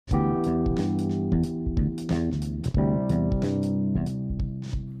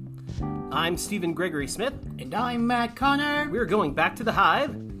I'm Stephen Gregory Smith. And I'm Matt Connor. We're going back to the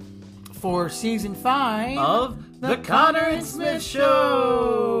Hive for Season 5 of The Connor and Smith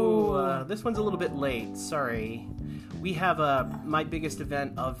Show. This one's a little bit late, sorry. We have my biggest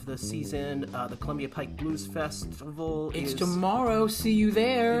event of the season, the Columbia Pike Blues Festival. It's tomorrow. See you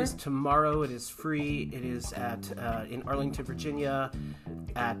there. It is tomorrow. It is free. It is at in Arlington, Virginia,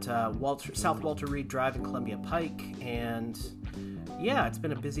 at South Walter Reed Drive in Columbia Pike. And yeah, it's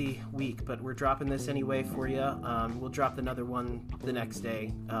been a busy week, but we're dropping this anyway for you. We'll drop another one the next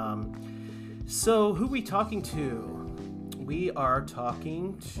day. So who are we talking to? We are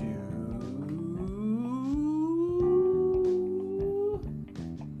talking to...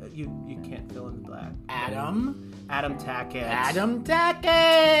 You can't fill in the black. Adam Tackett. Adam Tackett!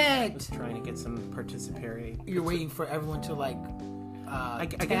 I was trying to get some participatory... You're waiting for everyone to, I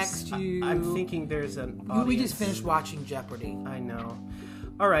text guess you. I'm thinking there's an audience. We just finished watching Jeopardy. I know.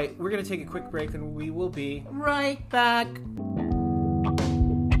 All right, we're going to take a quick break, and we will be right back.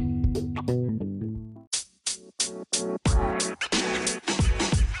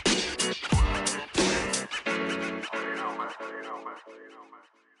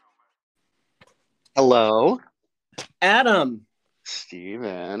 Hello. Adam.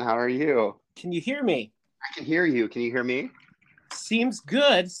 Steven, how are you? Can you hear me? I can hear you. Can you hear me? Seems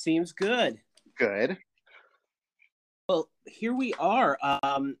good. Good. Well, here we are.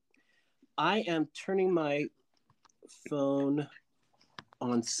 I am turning my phone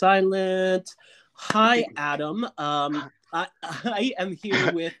on silent. Hi, Adam. I am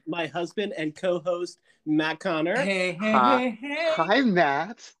here with my husband and co-host, Matt Connor. Hey. Hi,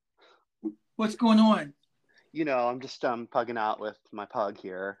 Matt. What's going on? You know, I'm just pugging out with my pug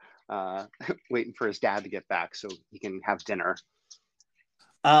here, waiting for his dad to get back so he can have dinner.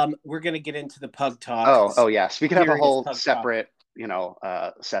 We're going to get into the pug talk. Oh, yes. We could have a whole separate,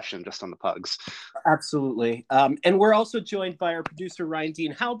 session just on the pugs. Absolutely. And we're also joined by our producer, Ryan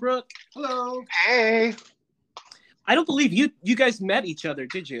Dean Halbrook. Hello. Hey. I don't believe you guys met each other,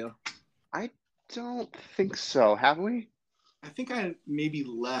 did you? I don't think so. Have we? I think I maybe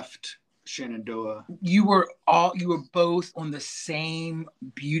left Shenandoah. You were both on the same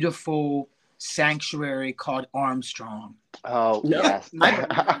beautiful sanctuary called Armstrong. Oh, no, yes.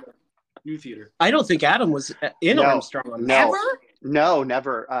 New theater. I don't think Adam was in Armstrong. No,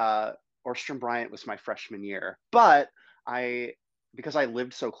 never. Orstrom Bryant was my freshman year, but because I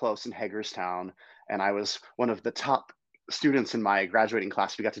lived so close in Hagerstown and I was one of the top students in my graduating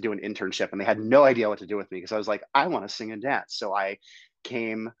class, we got to do an internship and they had no idea what to do with me because I was like, I want to sing and dance. So I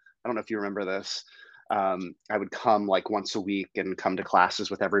came, I don't know if you remember this. I would come like once a week and come to classes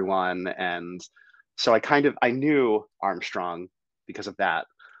with everyone. And so I knew Armstrong because of that.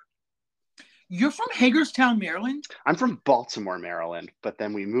 You're from Hagerstown, Maryland? I'm from Baltimore, Maryland, but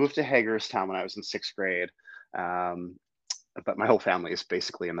then we moved to Hagerstown when I was in 6th grade. But my whole family is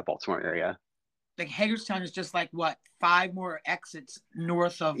basically in the Baltimore area. Like Hagerstown is just like, what, 5 more exits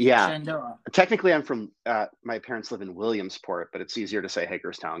north of Shenandoah? Technically, I'm from, my parents live in Williamsport, but it's easier to say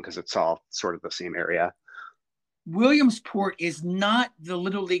Hagerstown because it's all sort of the same area. Williamsport is not the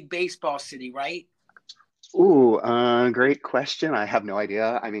Little League baseball city, right? Ooh, great question. I have no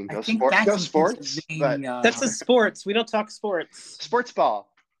idea. I mean, go sports. But that's a sports. We don't talk sports. Sports ball.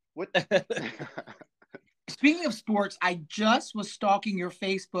 What? Speaking of sports, I just was stalking your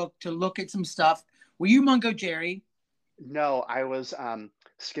Facebook to look at some stuff. Were you Mungo Jerry? No, I was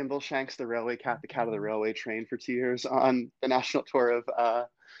Skimbleshanks, the railway cat, the cat of the railway train for 2 years on the national tour of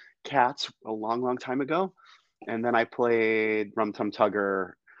Cats a long, long time ago. And then I played Rum Tum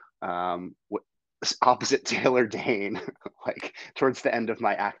Tugger opposite Taylor Dane, like towards the end of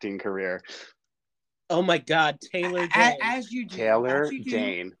my acting career. Oh my God, Taylor Dane. As you do. Taylor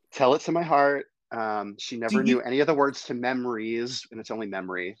Dane. Tell it to my heart. She never knew any of the words to memories, and it's only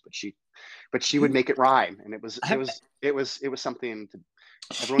memory, but she would make it rhyme, and it was something to,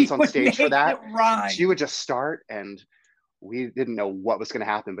 everyone's on stage for that. She would just start, and we didn't know what was going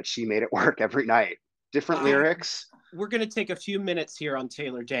to happen, but she made it work every night. Different lyrics. We're going to take a few minutes here on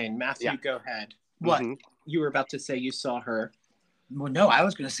Taylor Dane. Matthew, go ahead. What? Mm-hmm. You were about to say you saw her. Well, no, I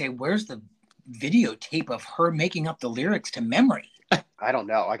was going to say, where's the videotape of her making up the lyrics to memory? I don't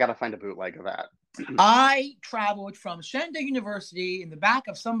know. I got to find a bootleg of that. I traveled from Shenandoah University in the back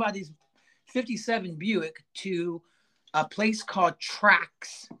of somebody's 57 Buick to a place called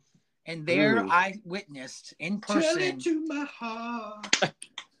Tracks. And there I witnessed in person. Tell it to my heart.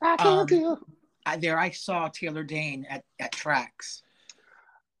 There I saw Taylor Dane at Tracks.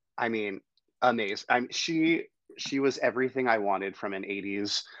 I mean, amazed. She was everything I wanted from an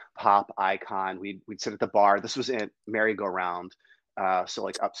 80s pop icon. We'd sit at the bar. This was in Merry-Go-Round. so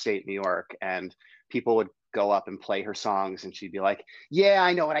like upstate New York, and people would go up and play her songs, and she'd be like, "Yeah,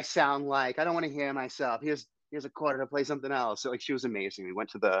 I know what I sound like. I don't want to hear myself. Here's a quarter to play something else." So like she was amazing. We went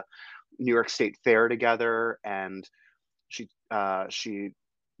to the New York State Fair together, and she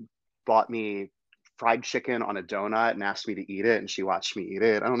bought me fried chicken on a donut and asked me to eat it, and she watched me eat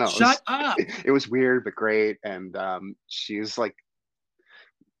it. I don't know. Shut up. It was weird but great, and she's like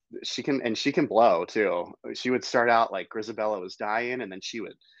she can blow too. She would start out like Grisabella Was Dying, and then she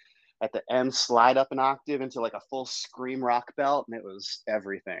would at the end slide up an octave into like a full scream rock belt, and it was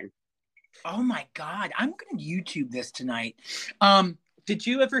everything. Oh my God. I'm going to YouTube this tonight. Did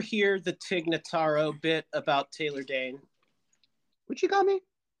you ever hear the Tig Notaro bit about Taylor Dane? What you got me?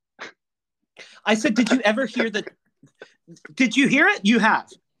 I said, did you ever hear did you hear it? You have.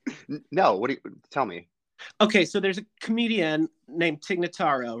 No, what do you tell me? Okay, so there's a comedian named Tig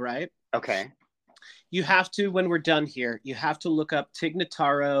Notaro, right? Okay. You have to, when we're done here, you have to look up Tig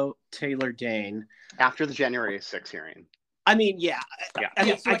Notaro, Taylor Dane. After the January 6th hearing. I mean, yeah. I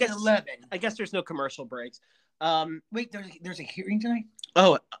mean, so like 11. I guess there's no commercial breaks. Wait, there's a hearing tonight?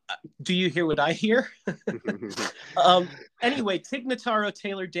 Oh, do you hear what I hear? Anyway, Tig Notaro,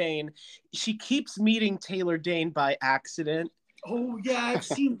 Taylor Dane, she keeps meeting Taylor Dane by accident. Oh yeah, I've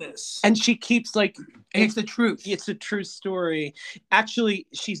seen this. And she keeps like, it's the truth. It's a true story. Actually,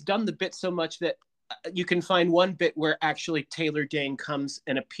 she's done the bit so much that you can find one bit where actually Taylor Dane comes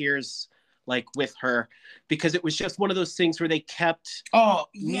and appears like with her, because it was just one of those things where they kept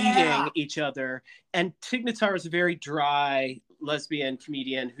meeting each other. And Tig Notaro is a very dry lesbian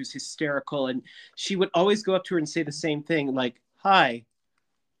comedian who's hysterical, and she would always go up to her and say the same thing, like, "Hi,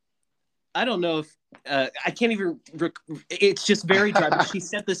 I don't know if I can't even it's just very dry." But she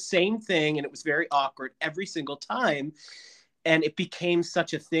said the same thing, and it was very awkward every single time, and it became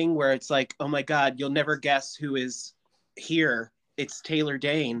such a thing where it's like, oh my God, you'll never guess who is here. It's Taylor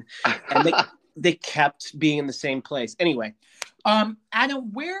Dane. And they kept being in the same place. Anyway.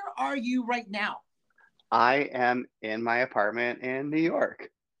 Adam, where are you right now? I am in my apartment in New York.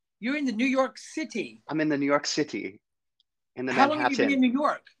 You're in the New York City. I'm in the New York City. In the How Manhattan. long have you been in New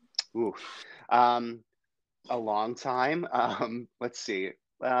York? Ooh. A long time. Let's see.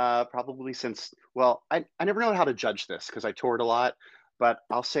 Probably since, well, I never know how to judge this because I toured a lot, but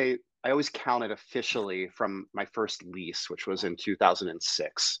I'll say I always counted officially from my first lease, which was in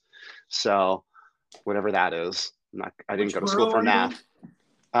 2006. So whatever that is. I didn't go to school for math.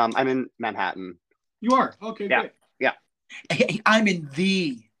 I'm in Manhattan. You are? Okay, yeah. great. Yeah. Hey, I'm in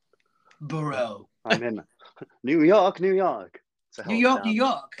the borough. I'm in New York, New York. New York, New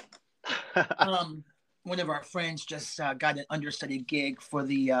York. One of our friends just got an understudy gig for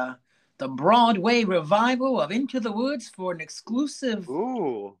the Broadway revival of Into the Woods for an exclusive.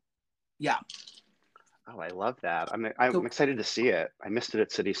 Ooh. Yeah. Oh, I love that. I'm excited to see it. I missed it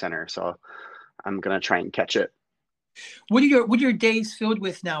at City Center, so I'm gonna try and catch it. What are your days filled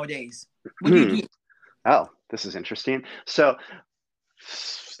with nowadays? What do you do? Oh, this is interesting. So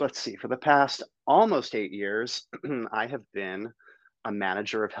let's see. For the past almost 8 years, I have been a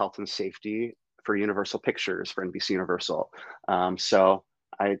manager of health and safety for Universal Pictures for NBC Universal. So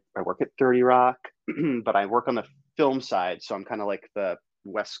I work at 30 Rock, but I work on the film side. So I'm kind of like the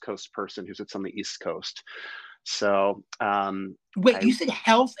West Coast person who sits on the East Coast. So wait, you said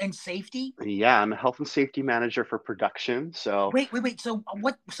health and safety? Yeah, I'm a health and safety manager for production. So wait. So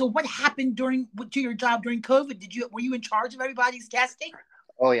what happened to your job during COVID? Were you in charge of everybody's testing?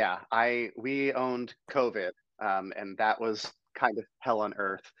 Oh yeah, we owned COVID, and that was kind of hell on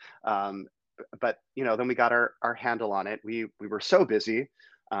earth. But then we got our handle on it. We were so busy,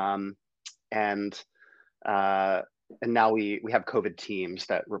 and now we have COVID teams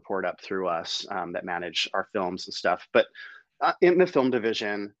that report up through us that manage our films and stuff. But in the film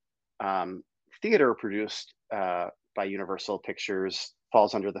division, theater produced by Universal Pictures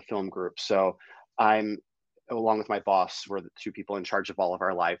falls under the film group. So I'm, along with my boss, we're the two people in charge of all of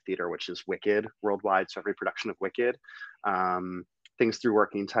our live theater, which is Wicked worldwide. So every production of Wicked, things through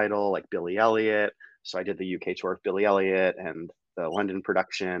working title like Billy Elliot. So I did the UK tour of Billy Elliot and the London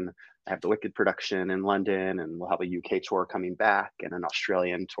production. I have the Wicked production in London, and we'll have a UK tour coming back and an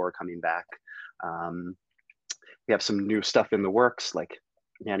Australian tour coming back. We have some new stuff in the works, like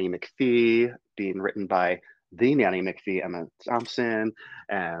Nanny McPhee being written by the Nanny McPhee, Emma Thompson,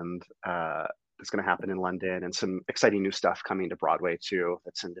 and it's going to happen in London, and some exciting new stuff coming to Broadway too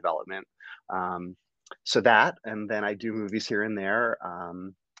that's in development. So that, and then I do movies here and there.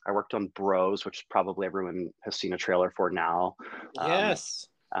 I worked on Bros, which probably everyone has seen a trailer for now. Yes.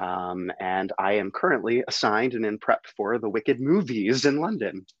 And I am currently assigned and in prep for the Wicked movies in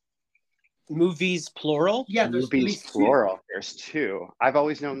London. Movies plural? Yeah, there's at Movies least two. plural. There's two. I've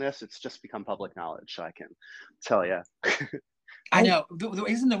always known this. It's just become public knowledge, so I can tell you. I know.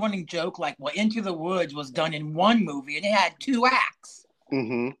 Isn't the running joke like, well, Into the Woods was done in one movie and it had 2 acts?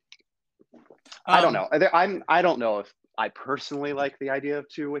 Mm-hmm. I don't know. I don't know if I personally like the idea of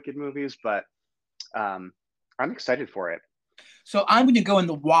 2 Wicked movies, but I'm excited for it. So I'm going to go in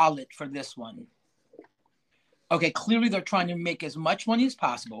the wallet for this one. Okay, clearly they're trying to make as much money as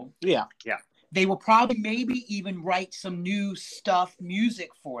possible. Yeah. Yeah. They will probably maybe even write some new music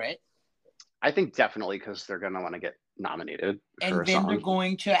for it. I think definitely because they're going to want to get nominated and for a then song. They're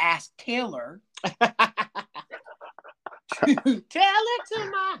going to ask Taylor Tell it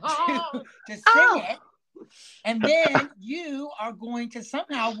to my heart to sing it. And then you are going to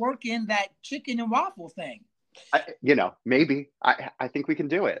somehow work in that chicken and waffle thing. Maybe. I think we can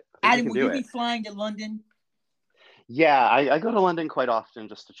do it. Adam, will you be flying to London? Yeah, I go to London quite often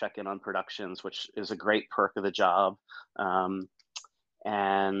just to check in on productions, which is a great perk of the job.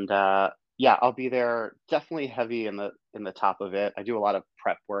 Yeah, I'll be there definitely heavy in the top of it. I do a lot of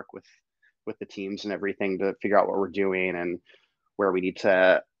prep work with the teams and everything to figure out what we're doing and where we need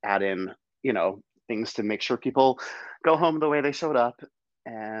to add in, things to make sure people go home the way they showed up.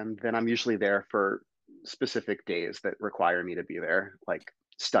 And then I'm usually there for specific days that require me to be there, like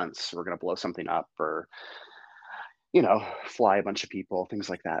stunts. We're going to blow something up or, fly a bunch of people, things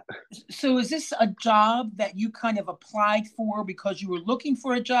like that. So is this a job that you kind of applied for because you were looking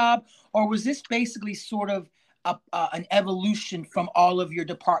for a job, or was this basically sort of an evolution from all of your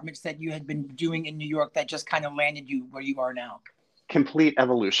departments that you had been doing in New York that just kind of landed you where you are now? Complete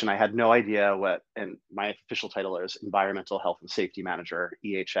evolution. I had no idea and my official title is Environmental Health and Safety Manager,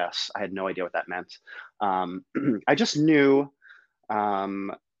 EHS. I had no idea what that meant. I just knew,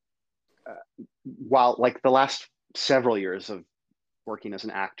 while like the last several years of working as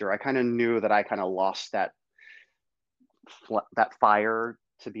an actor, I kind of knew that I kind of lost that fire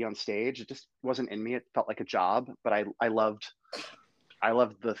to be on stage. It just wasn't in me. It felt like a job, but I loved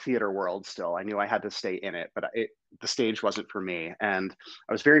the theater world still. I knew I had to stay in it, but the stage wasn't for me. And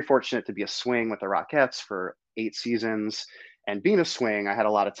I was very fortunate to be a swing with the Rockettes for 8 seasons. And being a swing, I had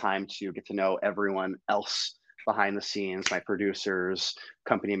a lot of time to get to know everyone else behind the scenes, my producers,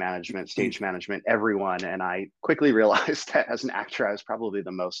 company management, stage management, everyone. And I quickly realized that as an actor, I was probably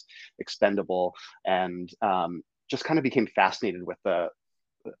the most expendable, and just kind of became fascinated with the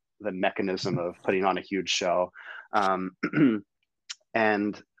mechanism of putting on a huge show. And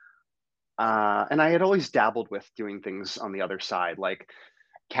I had always dabbled with doing things on the other side, like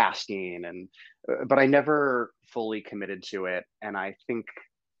casting, but I never fully committed to it. And I think,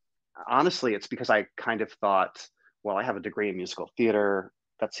 honestly, it's because I kind of thought, well, I have a degree in musical theater.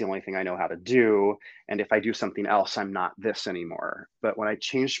 That's the only thing I know how to do. And if I do something else, I'm not this anymore. But when I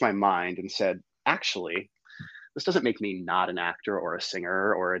changed my mind and said, actually, this doesn't make me not an actor or a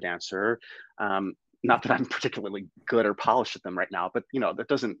singer or a dancer. Not that I'm particularly good or polished at them right now, but that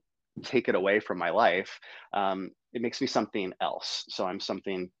doesn't take it away from my life. It makes me something else. So I'm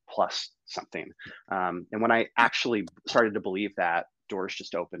something plus something. And when I actually started to believe that, doors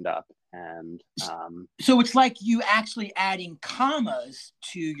just opened up. And so it's like you actually adding commas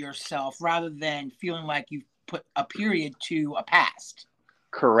to yourself rather than feeling like you've put a period to a past.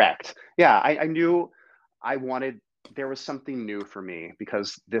 Correct. Yeah, I knew I wanted, there was something new for me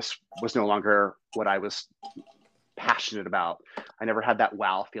because this was no longer what I was passionate about. I never had that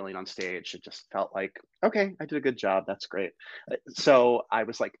wow feeling on stage. It just felt like, okay, I did a good job. That's great. So I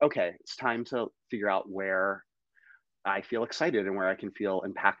was like, okay, it's time to figure out where I feel excited and where I can feel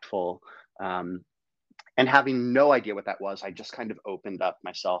impactful. And having no idea what that was, I just kind of opened up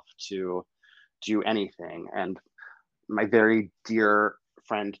myself to do anything. And my very dear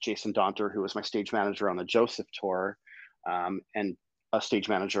friend, Jason Daunter, who was my stage manager on the Joseph tour, and a stage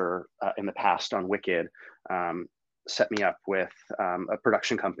manager in the past on Wicked, set me up with a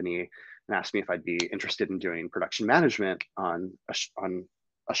production company and asked me if I'd be interested in doing production management on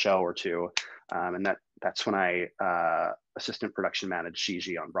a show or two. And that's when I assistant production managed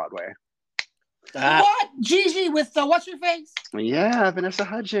Gigi on Broadway. What? Gigi with the what's her face? Yeah, Vanessa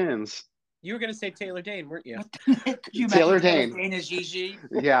Hudgens. You were going to say Taylor Dane, weren't you? You Taylor Dane. Dane as Gigi.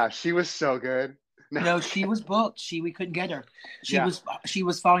 Yeah, she was so good. No, she was booked. We couldn't get her. She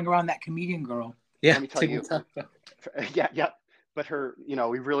was following around that comedian girl. Yeah, let me tell you. Yeah. But her,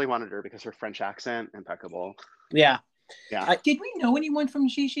 we really wanted her because her French accent, impeccable. Yeah. Did we know anyone from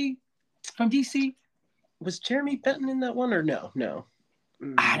Gigi, from DC? Was Jeremy Benton in that one or no? No.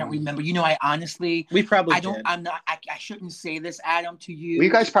 I don't remember. You know, I honestly, We probably I don't. did. I'm not. I shouldn't say this, Adam, to you. Well,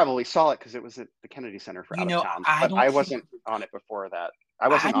 you guys probably saw it because it was at the Kennedy Center for You Out know, of Town. I But don't I think- wasn't on it before that. I I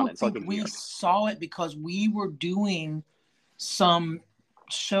wasn't on it don't until I think moved to New we York. saw it because we were doing some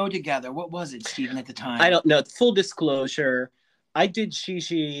show together. What was it, Stephen, at the time? I don't know. Full disclosure, I did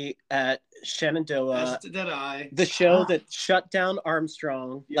Gigi at Shenandoah, As did I. the show that shut down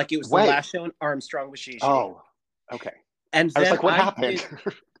Armstrong. Yeah. Like it was Wait. the last show in Armstrong with Gigi. Oh, okay. And I was then like, what happened?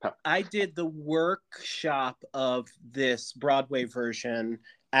 I did the workshop of this Broadway version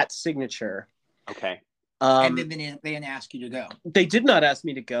at Signature. Okay. And then they didn't ask you to go. They did not ask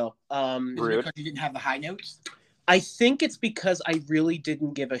me to go. Is it Rude. because you didn't have the high notes? I think it's because I really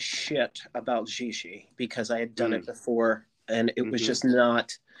didn't give a shit about Gigi because I had done it before and it was just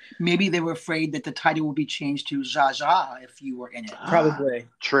not. Maybe they were afraid that the title would be changed to Zsa Zsa if you were in it. Probably.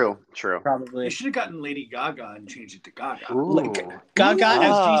 True. Probably. You should have gotten Lady Gaga and changed it to Gaga. Ooh. Gaga as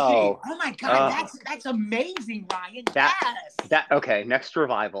Gigi. Oh my God, that's amazing, Ryan. Yes. Okay, next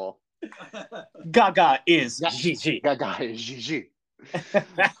revival. Gaga is Gigi. Gaga is Gigi.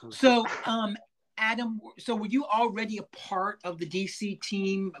 So, Adam, so were you already a part of the DC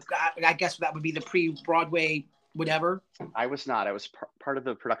team? I guess that would be the pre-Broadway whatever. I was not. I was part of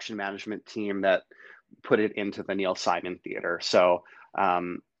the production management team that put it into the Neil Simon Theater. So, they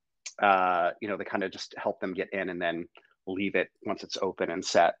kind of just help them get in and then leave it once it's open and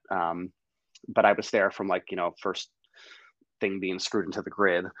set. But I was there from first thing being screwed into the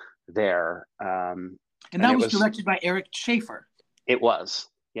grid there. And that was directed by Eric Schaefer. It was,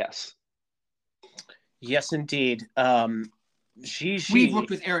 yes. Yes, indeed. Gigi. We've worked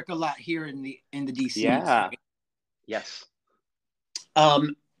with Eric a lot here in the DC. Yeah. Yes.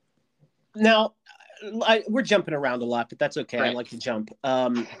 Now, we're jumping around a lot, but that's okay. Right. I like to jump.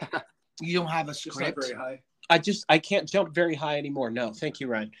 You don't have a Just not script. very high. I can't jump very high anymore. No, thank you,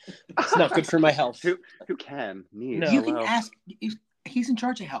 Ryan. It's not good for my health. Who can? Me. No. You can ask. He's in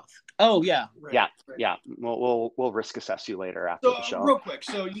charge of health. Oh yeah. Right, Yeah. right. Yeah. We'll risk assess you later after So the show. real quick,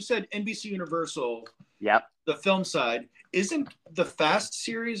 so you said NBC Universal, Yep. the film side. Isn't the Fast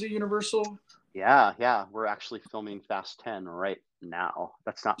series a Universal? Yeah. We're actually filming Fast 10 right now.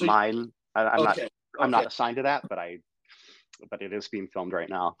 That's not mine. I'm not assigned to that, but it is being filmed right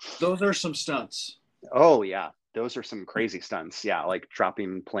now. Those are some stunts. Oh yeah, those are some crazy stunts. Yeah, like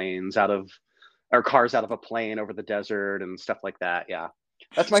dropping cars out of a plane over the desert and stuff like that. Yeah,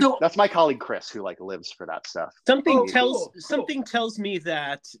 that's my colleague Chris who lives for that stuff. Something cool. tells me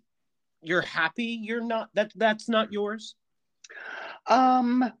that you're happy. You're not that's not yours.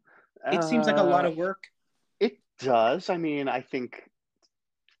 It seems like a lot of work. It does. I mean, I think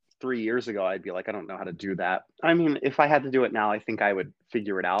 3 years ago I'd be like, I don't know how to do that. I mean, if I had to do it now, I think I would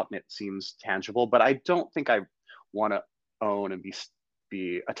figure it out and it seems tangible, but I don't think I want to own and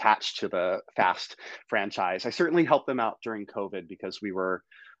be attached to the Fast franchise. I certainly helped them out during COVID because we were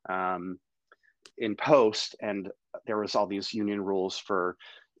in post and there was all these union rules for,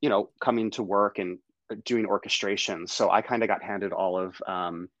 coming to work and doing orchestrations. So I kind of got handed all of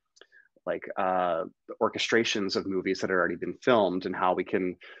orchestrations of movies that had already been filmed and how we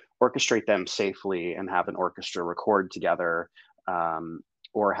can orchestrate them safely and have an orchestra record together,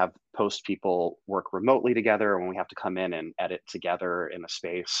 or have post people work remotely together when we have to come in and edit together in a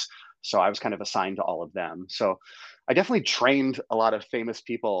space. So I was kind of assigned to all of them. So I definitely trained a lot of famous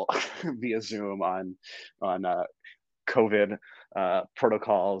people via Zoom on COVID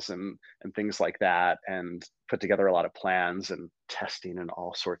protocols and things like that, and put together a lot of plans and testing and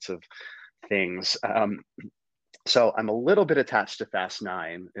all sorts of things. So I'm a little bit attached to Fast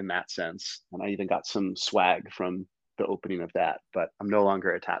 9 in that sense. And I even got some swag from the opening of that, but I'm no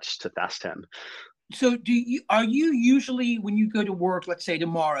longer attached to Fast 10. So are you usually, when you go to work, let's say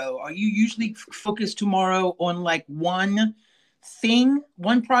tomorrow, are you usually focused tomorrow on one thing,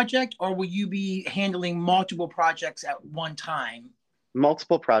 one project, or will you be handling multiple projects at one time?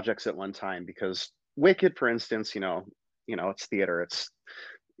 Multiple projects at one time, because Wicked, for instance, it's theater. It's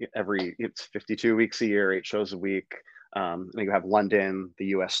 52 weeks a year, 8 shows a week. Then you have London, the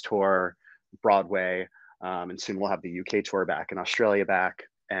US tour, Broadway, and soon we'll have the UK tour back and Australia back,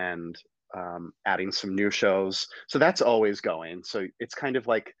 and adding some new shows. So that's always going. So it's kind of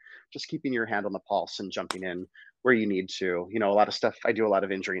like just keeping your hand on the pulse and jumping in where you need to. A lot of stuff. I do a lot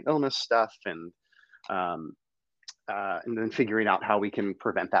of injury and illness stuff, and then figuring out how we can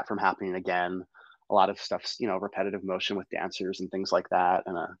prevent that from happening again. A lot of stuff's, repetitive motion with dancers and things like that,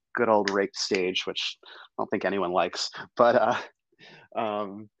 and a good old raked stage, which I don't think anyone likes. But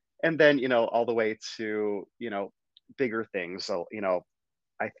and then all the way to bigger things. So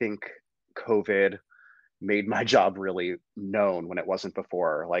I think COVID made my job really known when it wasn't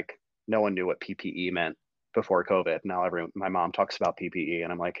before. Like no one knew what PPE meant before COVID. Now my mom talks about PPE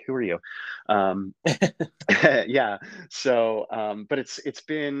and I'm like, who are you? Yeah. So, but it's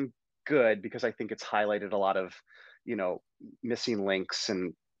been good because I think it's highlighted a lot of, missing links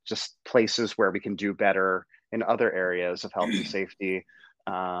and just places where we can do better in other areas of health and safety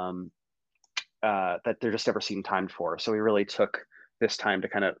that they're just never seen time for. So we really took this time to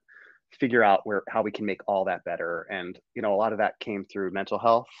kind of figure out how we can make all that better. And, a lot of that came through mental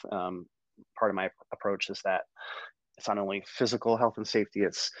health. Part of my approach is that it's not only physical health and safety,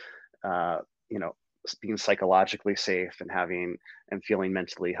 it's, being psychologically safe and feeling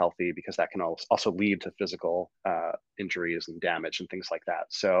mentally healthy, because that can also lead to physical injuries and damage and things like that.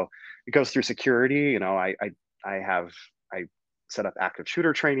 So it goes through security. I set up active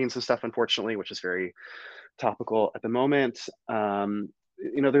shooter trainings and stuff, unfortunately, which is very topical at the moment.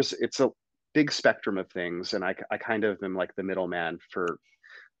 It's a big spectrum of things, and I kind of am like the middleman for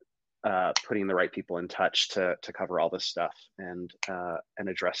putting the right people in touch to cover all this stuff and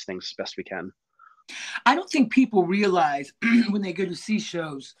address things as best we can. I don't think people realize when they go to see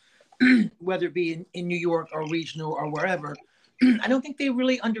shows, whether it be in New York or regional or wherever, I don't think they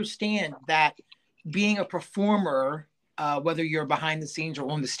really understand that being a performer, whether you're behind the scenes or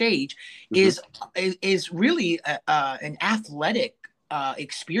on the stage, is really an athletic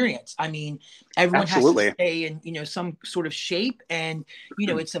experience. I mean, everyone Absolutely. has to stay in, some sort of shape, and,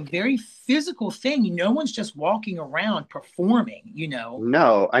 it's a very physical thing. No one's just walking around performing,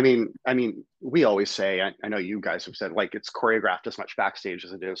 No, I mean, we always say, I know you guys have said, like, it's choreographed as much backstage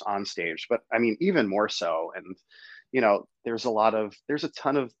as it is on stage, but I mean, even more so. And, there's a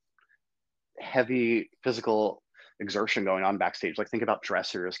ton of heavy physical exertion going on backstage. Like, think about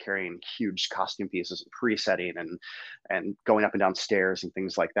dressers carrying huge costume pieces and pre-setting and going up and down stairs and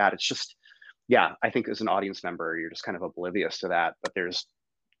things like that. It's just, yeah, I think as an audience member, you're just kind of oblivious to that. But there's,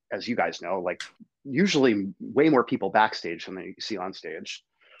 as you guys know, like usually way more people backstage than you see on stage.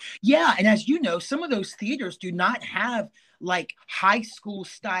 Yeah. And as you know, some of those theaters do not have like high school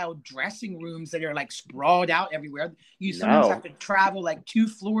style dressing rooms that are like sprawled out everywhere. You sometimes have to travel like 2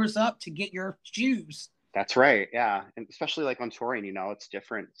 floors up to get your shoes. That's right. Yeah. And especially like on touring, it's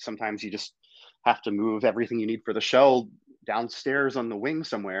different. Sometimes you just have to move everything you need for the show downstairs on the wing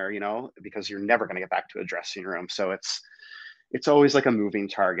somewhere, because you're never going to get back to a dressing room. So it's always like a moving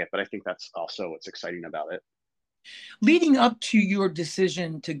target, but I think that's also what's exciting about it. Leading up to your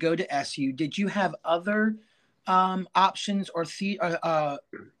decision to go to SU, did you have other options or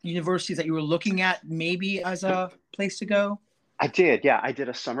universities that you were looking at maybe as a place to go? I did. Yeah. I did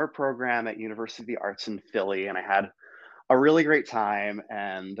a summer program at University of the Arts in Philly, and I had a really great time.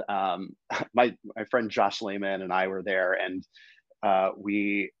 And my friend Josh Lehman and I were there, and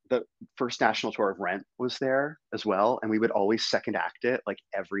the first national tour of Rent was there as well. And we would always second act it, like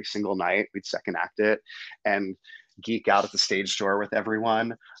every single night we'd second act it and geek out at the stage door with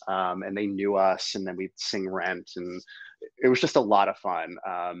everyone. And they knew us, and then we'd sing Rent, and it was just a lot of fun.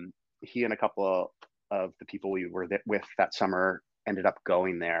 He and a couple of the people we were with that summer ended up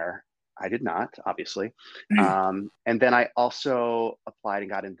going there. I did not, obviously. And then I also applied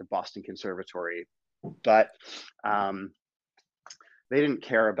and got into Boston Conservatory, but they didn't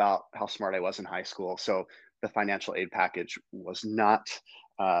care about how smart I was in high school. So the financial aid package was not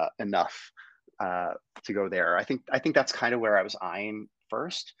enough to go there. I think that's kind of where I was eyeing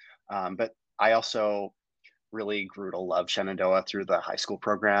first. But I also really grew to love Shenandoah through the high school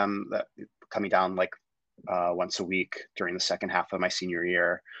program, that coming down like once a week during the second half of my senior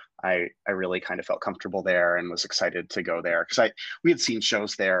year. I really kind of felt comfortable there and was excited to go there because we had seen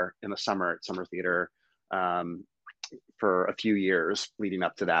shows there in the summer at Summer Theater for a few years leading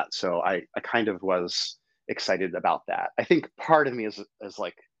up to that. So I kind of was excited about that. I think part of me is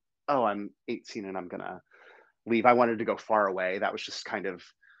like, oh, I'm 18 and I'm gonna leave. I wanted to go far away. That was just kind of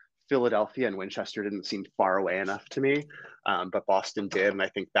Philadelphia and Winchester didn't seem far away enough to me, but Boston did. And I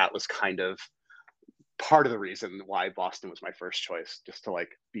think that was kind of part of the reason why Boston was my first choice, just to like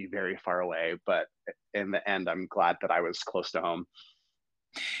be very far away. But in the end, I'm glad that I was close to home.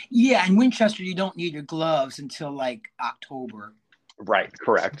 Yeah, in Winchester, you don't need your gloves until like October. Right,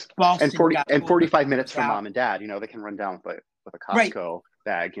 correct. Boston, and 45 minutes from mom and dad, they can run down with a Costco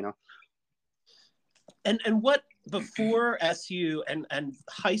bag, And what before SU and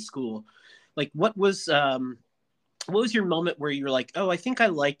high school, like what was your moment where you were like, oh, I think I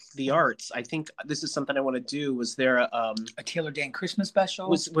like the arts. I think this is something I want to do. Was there a Taylor Dan Christmas special?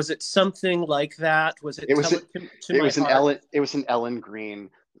 Was it something like that? Was it? It was an Ellen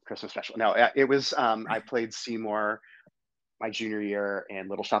Green Christmas special. No, it was. I played Seymour my junior year in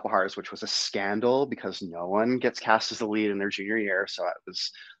Little Shop of Horrors, which was a scandal because no one gets cast as the lead in their junior year. So it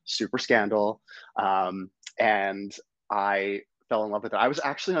was super scandal. And I fell in love with it. I was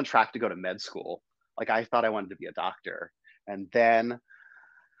actually on track to go to med school. Like I thought I wanted to be a doctor. And then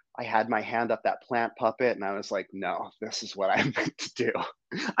I had my hand up that plant puppet and I was like, no, this is what I'm meant to do.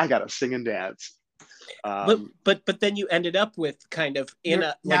 I got to sing and dance. But then you ended up with kind of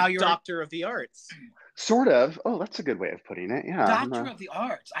now you're doctor of the arts. Sort of. Oh, that's a good way of putting it. Yeah. Doctor of the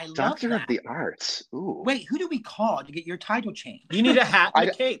arts. I love that. Doctor of the arts. Ooh. Wait, who do we call to get your title changed? You need a hat and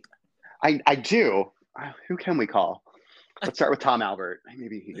a cape. I do. Who can we call? Let's start with Tom Albert.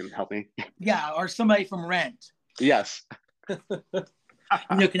 Maybe he can help me. Yeah, or somebody from Rent. Yes. Can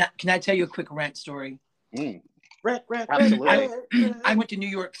I tell you a quick Rent story? Rent. Absolutely. I went to New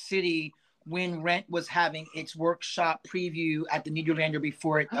York City when Rent was having its workshop preview at the Nederlander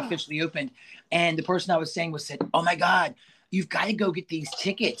before it officially opened. And the person I was saying said, oh my God, you've got to go get these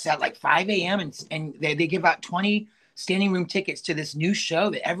tickets at like 5 a.m. And they give out 20 standing room tickets to this new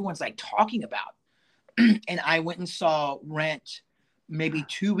show that everyone's like talking about. And I went and saw Rent maybe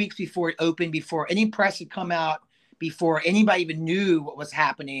 2 weeks before it opened, before any press had come out, before anybody even knew what was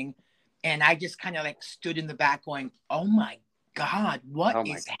happening. And I just kind of like stood in the back going, oh my God, what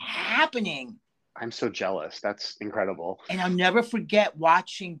is happening? I'm so jealous. That's incredible. And I'll never forget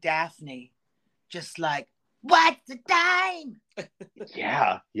watching Daphne just like, what's the time?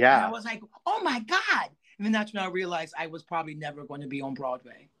 Yeah. And I was like, oh my God. And then that's when I realized I was probably never going to be on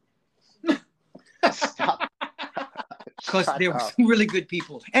Broadway. Stop. Because there were some really good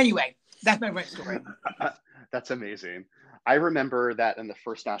people. Anyway, that's my Rent story. That's amazing. I remember that in the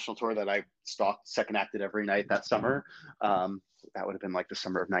first national tour that I stalked, second acted every night that summer. That would have been like the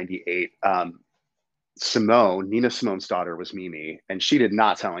summer of '98. Nina Simone's daughter was Mimi, and she did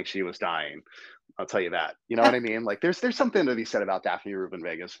not sound like she was dying. I'll tell you that. You know what I mean? Like there's something to be said about Daphne Rubin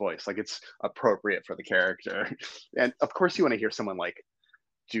Vega's voice. Like it's appropriate for the character. And of course you want to hear someone like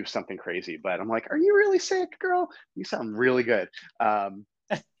do something crazy, but I'm like, are you really sick, girl? You sound really good.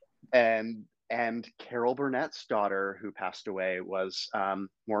 And Carol Burnett's daughter, who passed away, was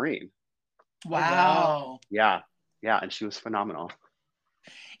Maureen. Wow. Yeah, and she was phenomenal.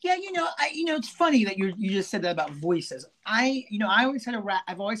 Yeah, it's funny that you just said that about voices. I've always had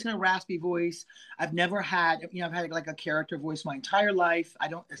a raspy voice. I've never had, I've had like a character voice my entire life. I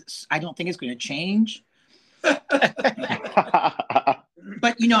don't think it's going to change. But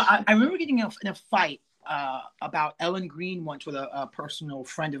I remember getting in a fight about Ellen Green once with a personal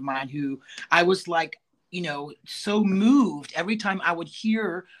friend of mine who I was like, so moved every time I would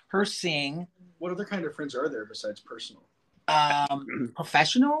hear her sing. What other kind of friends are there besides personal?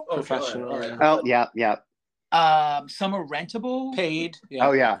 Professional. Oh, professional. Right. Oh, yeah. Some are rentable. Paid. Yeah.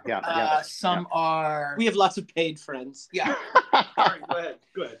 Oh, yeah. Some are. We have lots of paid friends. Yeah. Sorry, go ahead.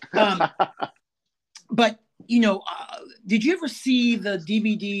 But did you ever see the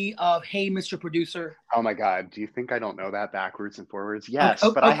DVD of Hey, Mr. Producer? Oh my God. Do you think I don't know that backwards and forwards? Yes,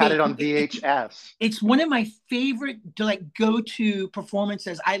 but I had it on VHS. It's one of my favorite go-to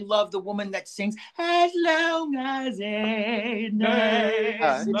performances. I love the woman that sings As Long as it may.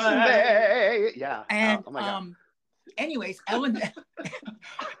 Yeah. And oh my God. Anyways, Ellen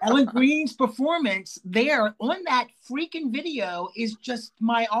Green's performance there on that freaking video is just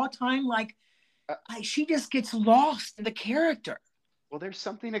my all-time she just gets lost in the character. Well, there's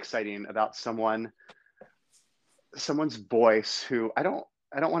something exciting about someone's voice who I don't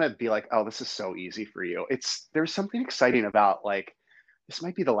want to be like, oh, this is so easy for you. There's something exciting about like, this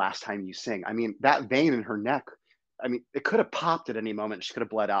might be the last time you sing. I mean, that vein in her neck, I mean, it could have popped at any moment. She could have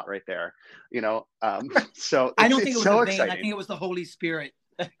bled out right there, So I don't think it was so the vein. exciting. I think it was the Holy Spirit.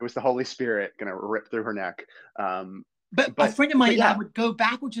 It was the Holy Spirit going to rip through her neck. But a friend of mine and I would go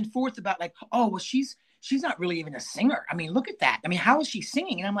backwards and forth about like, oh, well, she's not really even a singer. I mean, look at that. I mean, how is she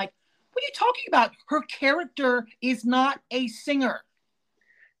singing? And I'm like, what are you talking about? Her character is not a singer.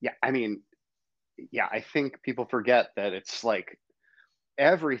 Yeah, I mean, I think people forget that it's like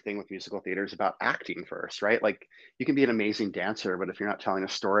everything with musical theater is about acting first, right? Like you can be an amazing dancer, but if you're not telling a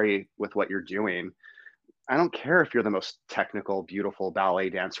story with what you're doing, I don't care if you're the most technical, beautiful ballet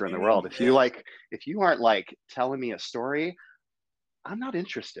dancer in the world. If you aren't like telling me a story, I'm not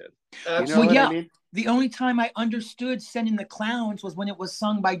interested. You know what I mean? The only time I understood Sending the Clowns was when it was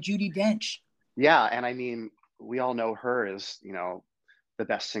sung by Judi Dench. Yeah, and I mean, we all know her as, the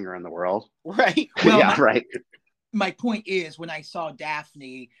best singer in the world. Right. Well, yeah, right. My point is, when I saw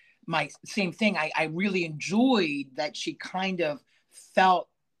Daphne, same thing, I really enjoyed that she kind of felt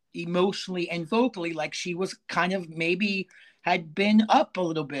emotionally and vocally like she was kind of maybe had been up a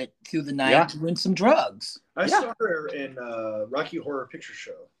little bit through the night doing some drugs. I saw her in Rocky Horror Picture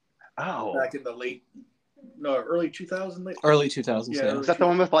Show. Oh, back in the early 2000s. Early 2000s. Yeah. is that the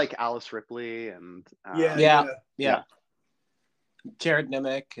one with like Alice Ripley and Yeah. Jared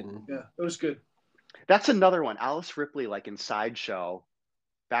Nimick and it was good. That's another one. Alice Ripley, like in Sideshow,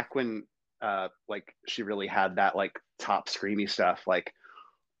 back when like she really had that like top screamy stuff. Like,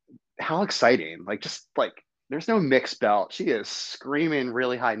 how exciting! Like, just like there's no mixed belt. She is screaming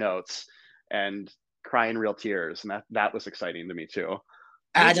really high notes and crying real tears, and that was exciting to me too.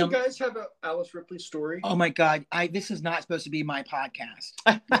 Adam, did you guys have an Alice Ripley story? Oh my God! This is not supposed to be my podcast.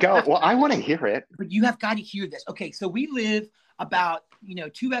 Go. Well, I want to hear it. But you have got to hear this. Okay, so we live about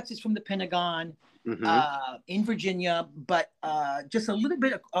 2 exits from the Pentagon, in Virginia, but just a little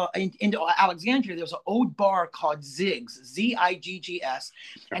bit into Alexandria. There was an old bar called Ziggs, Ziggs,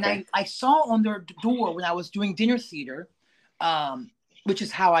 and I saw on their door when I was doing dinner theater, which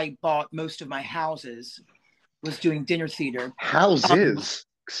is how I bought most of my houses. Was doing dinner theater. Houses.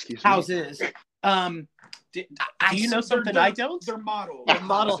 Excuse me. Houses. Do you know something I don't? They're model. They're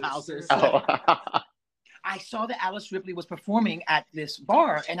model houses. Oh. I saw that Alice Ripley was performing at this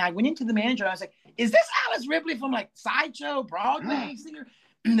bar, and I went into the manager. And I was like, "Is this Alice Ripley from like Sideshow, Broadway singer?"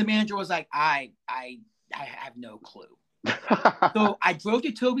 And the manager was like, "I have no clue." So I drove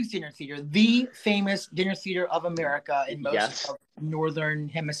to Toby's Dinner Theater, the famous dinner theater of America in most of Northern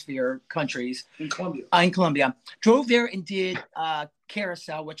Hemisphere countries. In Columbia. In Columbia. Drove there and did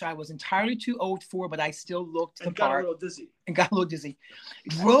Carousel, which I was entirely too old for, but I still looked the part. Got a little dizzy.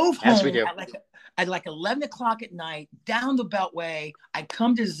 Drove home As we do. at like 11 o'clock at night, down the Beltway. I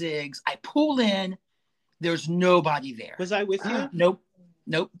come to Ziggs. I pull in. There's nobody there. Was I with you? Nope.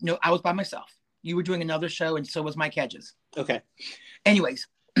 I was by myself. You were doing another show, and so was Mike Hedges. Okay. Anyways,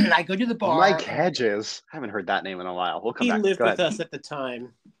 I go to the bar. Mike Hedges. I haven't heard that name in a while. We'll come back. He lived with us at the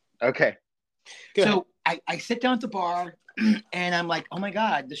time. Okay. So I sit down at the bar, and I'm like, oh my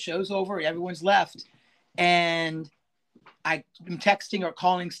God, the show's over. Everyone's left. And I'm texting or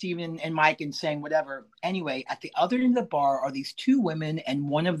calling Steven and Mike and saying whatever. Anyway, at the other end of the bar are these two women, and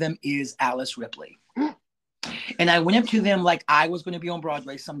one of them is Alice Ripley. And I went up to them like I was going to be on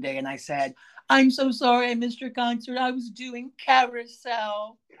Broadway someday, and I said, "I'm so sorry I missed your concert. I was doing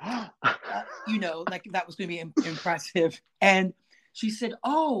Carousel." Like that was going to be impressive. And she said,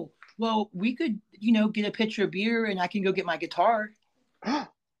 "Oh, well, we could, get a pitcher of beer, and I can go get my guitar."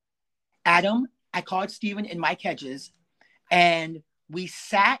 Adam, I called Steven and Mike Hedges, and we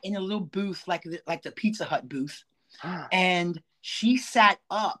sat in a little booth like the Pizza Hut booth, and she sat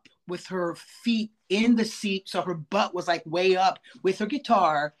up with her feet in the seat, so her butt was like way up with her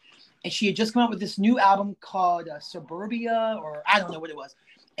guitar, and she had just come out with this new album called Suburbia, or I don't know what it was,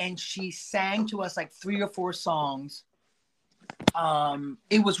 and she sang to us like 3 or 4 songs.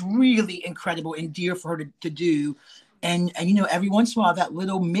 It was really incredible and dear for her to do, and every once in a while that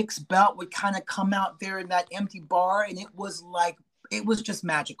little mixed belt would kind of come out there in that empty bar, and it was just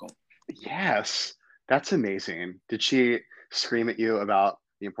magical. Yes, that's amazing. Did she scream at you about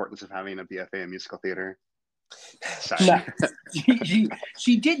the importance of having a BFA in musical theater? No.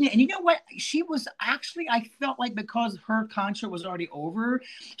 she didn't. And you know what? She was actually, I felt like because her concert was already over,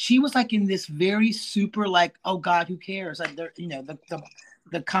 she was like in this very super like, oh God, who cares? Like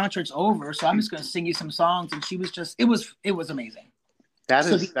the concert's over, so I'm just going to sing you some songs. And she was just, it was amazing.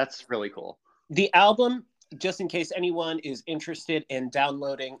 That's really cool. The album, just in case anyone is interested in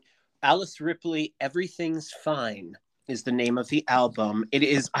downloading, Alice Ripley, Everything's Fine is the name of the album. It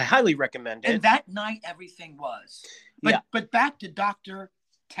is, I highly recommend it. And that night, everything was. But back to Dr.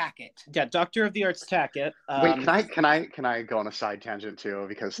 Tackett. Yeah, Doctor of the Arts Tackett. Wait, can I go on a side tangent too?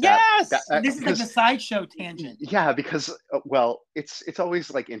 Because this is like a sideshow tangent. Yeah, because it's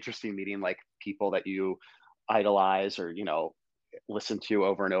always like interesting meeting like people that you idolize or listen to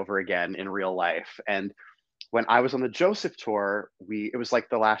over and over again in real life. And when I was on the Joseph tour, it was like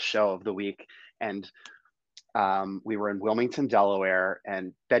the last show of the week, and we were in Wilmington, Delaware,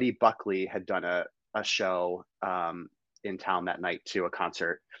 and Betty Buckley had done a show in town that night too, a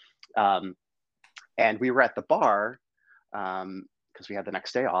concert. And we were at the bar because we had the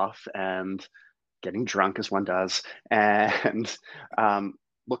next day off and getting drunk as one does, and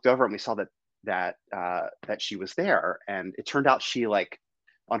looked over and we saw that she was there. And it turned out she, like,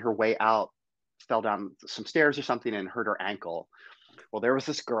 on her way out, fell down some stairs or something and hurt her ankle. Well, there was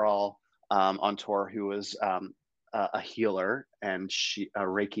this girl on tour who was a healer and a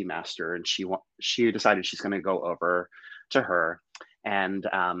Reiki master, and she decided she's going to go over to her and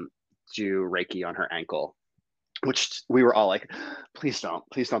do Reiki on her ankle, which we were all like, please don't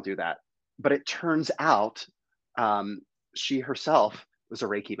do that. But it turns out she herself was a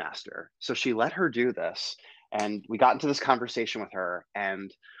Reiki master. So she let her do this. And we got into this conversation with her,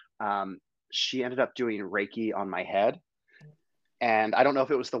 and she ended up doing Reiki on my head. And I don't know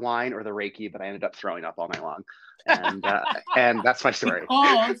if it was the wine or the Reiki, but I ended up throwing up all night long. And that's my story.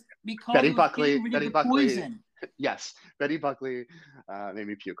 Because Betty Buckley, poison. Yes, Betty Buckley made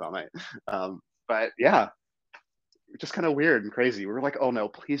me puke all night. But yeah, just kind of weird and crazy. We were like, oh no,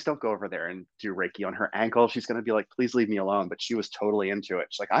 please don't go over there and do Reiki on her ankle. She's going to be like, please leave me alone. But she was totally into it.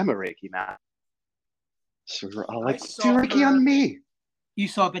 She's like, I'm a Reiki man. So we were all like, do Reiki on me. You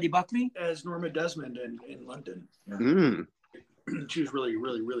saw Betty Buckley? As Norma Desmond in London. Yeah. Mm. She was really,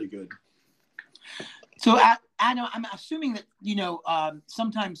 really, really good. So I know, I'm assuming that,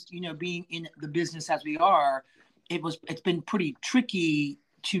 sometimes, being in the business as we are, it's been pretty tricky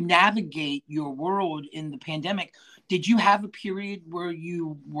to navigate your world in the pandemic. Did you have a period where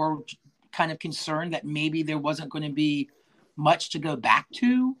you were kind of concerned that maybe there wasn't going to be much to go back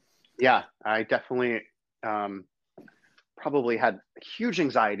to? Yeah, I definitely probably had huge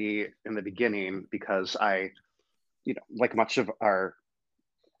anxiety in the beginning because I, like much of our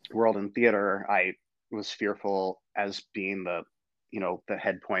world in theater, I was fearful as being the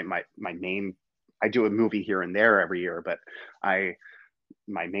head point. My main, I do a movie here and there every year, but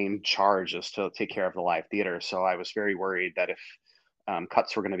my main charge is to take care of the live theater. So I was very worried that if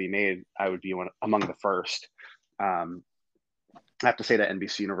cuts were going to be made, I would be among the first. I have to say, that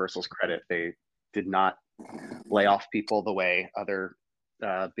NBC Universal's credit, they did not lay off people the way other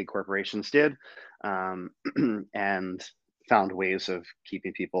big corporations did, and found ways of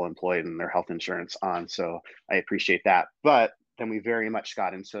keeping people employed and their health insurance on. So I appreciate that. But then we very much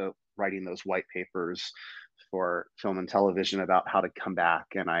got into writing those white papers for film and television about how to come back.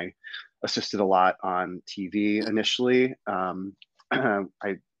 And I assisted a lot on TV initially. I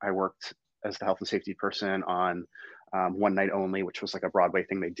worked as the health and safety person on One Night Only, which was like a Broadway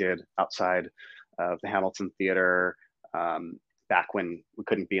thing they did outside of the Hamilton Theater, back when we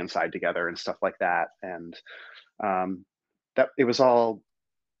couldn't be inside together and stuff like that. And that it was all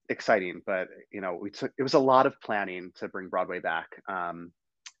exciting, but it was a lot of planning to bring Broadway back.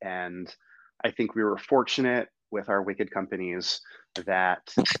 And I think we were fortunate with our Wicked companies that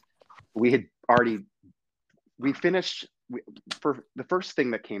we finished for the first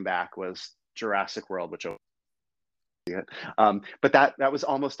thing that came back was Jurassic World, which but that was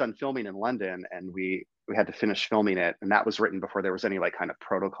almost done filming in London, and we had to finish filming it, and that was written before there was any like kind of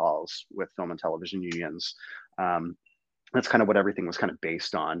protocols with film and television unions. That's kind of what everything was kind of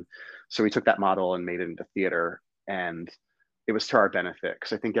based on. So we took that model and made it into theater, and it was to our benefit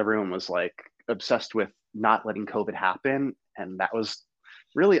because I think everyone was like obsessed with not letting COVID happen, and that was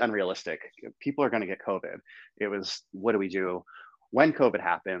really unrealistic. People are going to get COVID. It was, what do we do when COVID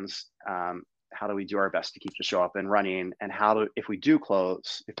happens? How do we do our best to keep the show up and running? And if we do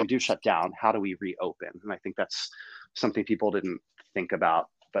shut down, how do we reopen? And I think that's something people didn't think about,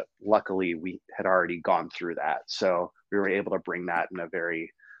 but luckily we had already gone through that. So we were able to bring that in a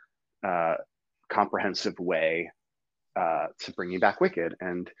very comprehensive way to bringing back Wicked.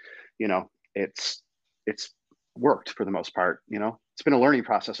 And, it's worked for the most part. It's been a learning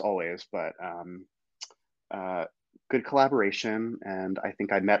process always, but good collaboration. And I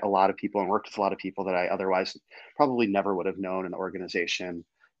think I met a lot of people and worked with a lot of people that I otherwise probably never would have known in the organization.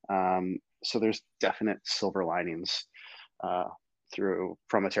 So there's definite silver linings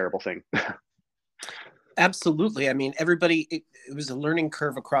from a terrible thing. Absolutely. I mean, everybody, it was a learning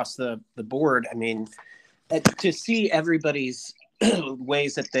curve across the board. I mean, to see everybody's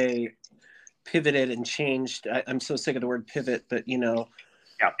ways that they pivoted and changed. I'm so sick of the word pivot, but Yeah.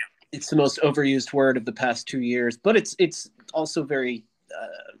 It's the most overused word of the past 2 years, but it's also very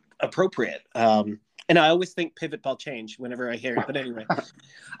appropriate. And I always think pivot ball change whenever I hear it. But anyway,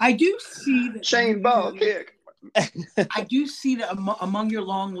 I do see that Shane ball kick. I do see that among your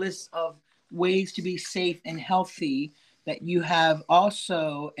long list of ways to be safe and healthy, that you have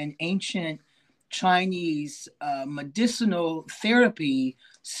also an ancient Chinese medicinal therapy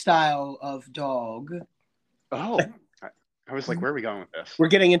style of dog. Oh, I was like, where are we going with this? We're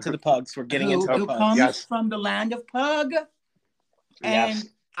getting into the pugs. Who comes from the land of pug. And Yes.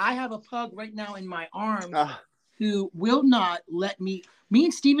 I have a pug right now in my arms who will not let me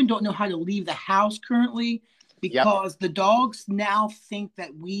and Steven don't know how to leave the house currently because the dogs now think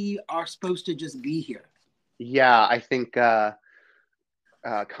that we are supposed to just be here. Yeah, I think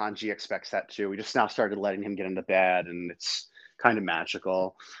Kanji expects that too. We just now started letting him get into bed, and it's kind of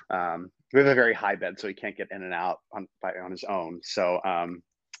magical. We have a very high bed, so he can't get in and out on his own. So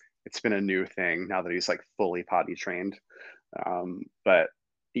it's been a new thing now that he's like fully potty trained. But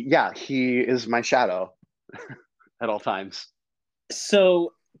yeah, he is my shadow. at all times.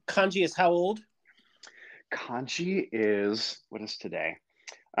 So Kanji is how old? Kanji is, what is today?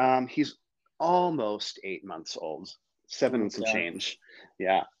 He's almost 8 months old, Oh 7 my and some God. change.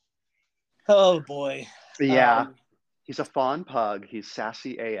 Yeah. Oh boy. Yeah. He's a fawn pug. He's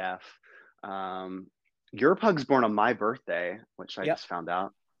sassy AF. Your pug's born on my birthday, which I Yep. just found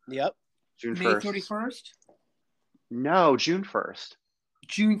out. Yep. June May 1st. 31st? No, June 1st.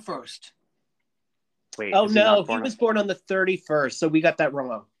 June 1st. Wait, Oh is he no, not he born was born on the 31st, so we got that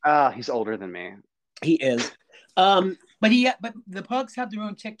wrong. He's older than me. He is. But the pugs have their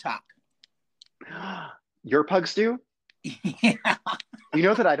own TikTok. Your pugs do? Yeah. You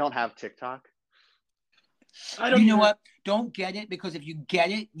know that I don't have TikTok? You know what? Don't get it, because if you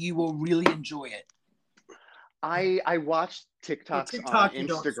get it, you will really enjoy it. I watch TikToks TikTok, on you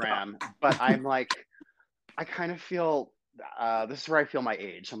don't Instagram, but I'm like, I kind of feel, this is where I feel my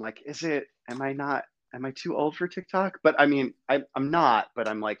age. I'm like, am I too old for TikTok? But I mean, I'm not, but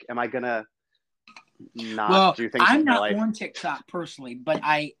I'm like, am I gonna not do things I'm with my not life? on TikTok personally, but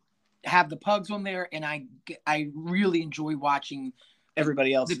I have the pugs on there, and I really enjoy watching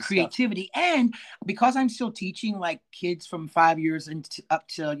Everybody else the creativity stuff. And because I'm still teaching like kids from 5 years and up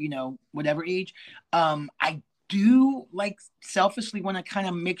to whatever age, I do like selfishly want to kind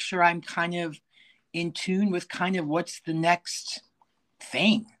of make sure I'm kind of in tune with kind of what's the next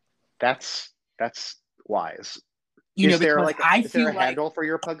thing. That's wise. Is there because like I is there feel a handle for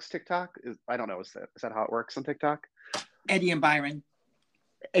your pug's TikTok? I don't know. Is that how it works on TikTok? Eddie and Byron.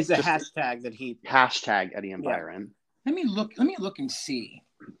 It's a hashtag that he hashtag Eddie and Byron. Let me look and see.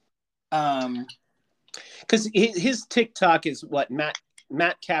 Because his TikTok is what, Matt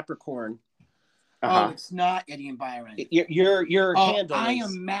Capricorn. Oh, it's not Eddie and Byron. Your handle I is...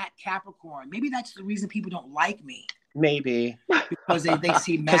 am Matt Capricorn. Maybe that's the reason people don't like me. Maybe. Because they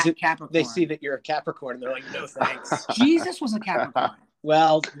see Matt Capricorn. They see that you're a Capricorn and they're like, no thanks. Jesus was a Capricorn.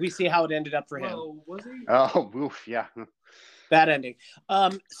 Well, we see how it ended up for him. Was he? Oh, oof, yeah. Bad ending.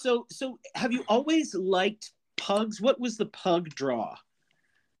 So have you always liked pugs? What was the pug draw?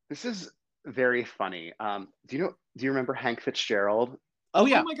 This is very funny. Do you remember Hank Fitzgerald? Oh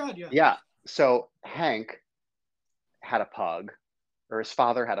yeah. Oh my God, yeah. Yeah. So Hank had a pug, or his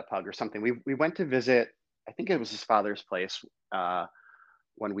father had a pug or something. We went to visit, I think it was his father's place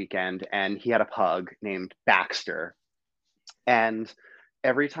one weekend, and he had a pug named Baxter. And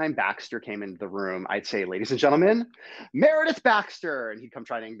every time Baxter came into the room, I'd say, "Ladies and gentlemen, Meredith Baxter," and he'd come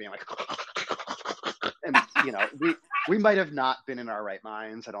trying to be like, and we might have not been in our right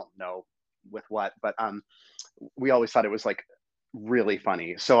minds. I don't know with what, but we always thought it was like really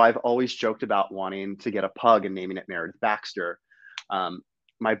funny. So I've always joked about wanting to get a pug and naming it Meredith Baxter.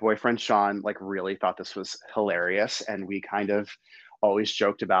 My boyfriend Sean like really thought this was hilarious, and we kind of always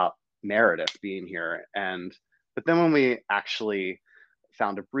joked about Meredith being here. But then when we actually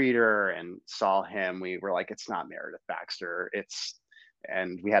found a breeder and saw him, we were like, it's not Meredith Baxter.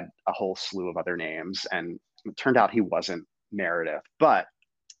 And we had a whole slew of other names, and it turned out he wasn't Meredith, but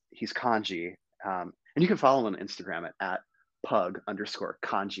he's Kanji. And you can follow him on Instagram at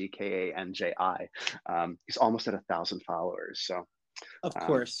pug_Kanji, Kanji. He's almost at 1,000 followers. So of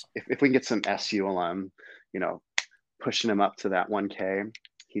course, if we can get some SU alum, pushing him up to that 1K,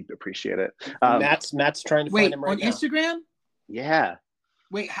 he'd appreciate it. Matt's trying to find him right on now. Instagram? Yeah.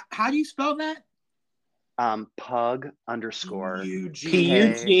 Wait, how do you spell that? Pug_ PUG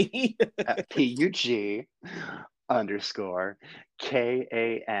PUG_KANJI.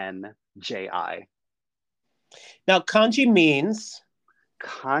 Now,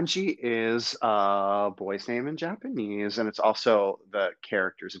 Kanji is a boy's name in Japanese, and it's also the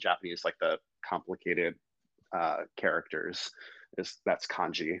characters in Japanese, like the complicated characters. That's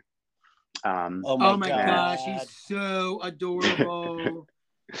kanji. Oh my gosh, he's so adorable.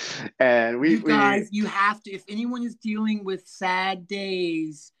 And you guys, you have to, if anyone is dealing with sad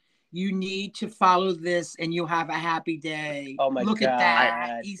days, you need to follow this and you'll have a happy day. Oh my God. Look at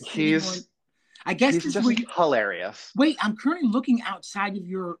that. I guess he's this just is hilarious. Wait, I'm currently looking outside of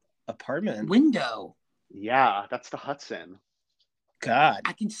your apartment window. Yeah, that's the Hudson. God,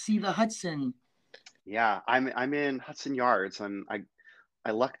 I can see the Hudson. Yeah, I'm in Hudson Yards, and I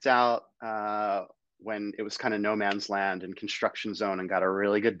lucked out when it was kind of no man's land and construction zone, and got a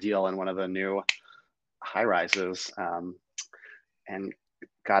really good deal in one of the new high rises, and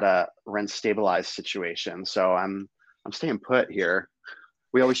got a rent stabilized situation. So I'm staying put here.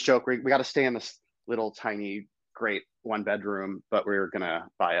 We always joke we got to stay in this little tiny great 1-bedroom, but we're gonna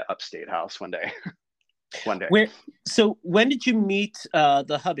buy an upstate house one day. One day. So when did you meet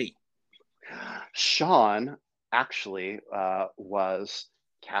the hubby? Sean actually was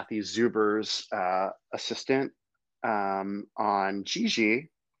Kathy Zuber's assistant on Gigi,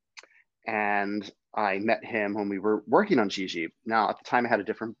 and I met him when we were working on Gigi. Now, at the time, I had a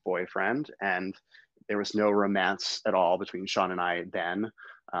different boyfriend, and there was no romance at all between Sean and I then.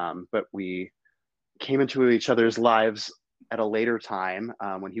 But we came into each other's lives at a later time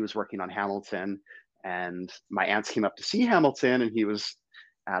when he was working on Hamilton, and my aunts came up to see Hamilton, and he was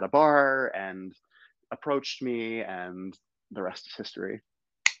at a bar and approached me, and the rest is history.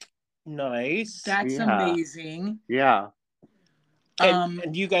 Nice. That's amazing. Yeah.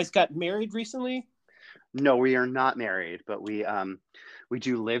 And you guys got married recently? No, we are not married, but we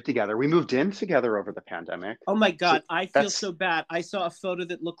do live together. We moved in together over the pandemic. Oh my God, So I feel so bad. I saw a photo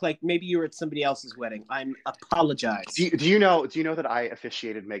that looked like maybe you were at somebody else's wedding. I'm apologize. Do you know that I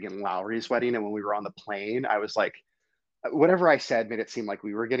officiated Megan Lowry's wedding, and when we were on the plane, I was like, whatever I said made it seem like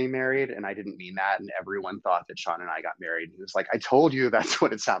we were getting married, and I didn't mean that, and everyone thought that Sean and I got married. And he was like, I told you that's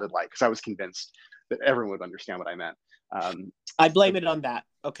what it sounded like, because I was convinced that everyone would understand what I meant. I blame it on that.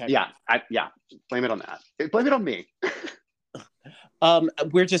 Okay. Yeah, blame it on that. Blame it on me.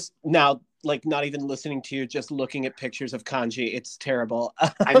 We're just now like not even listening to you, just looking at pictures of Kanji. It's terrible.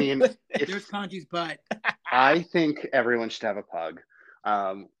 I mean, there's Kanji's butt. I think everyone should have a pug.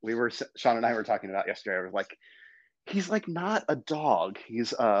 Sean and I were talking about yesterday. I was like, he's like not a dog. He's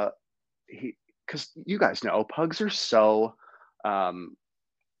because you guys know pugs are so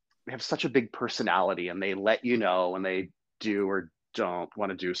they have such a big personality, and they let you know when they do or don't want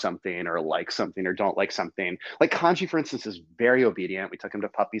to do something, or like something or don't like something. Like Kanji, for instance, is very obedient. We took him to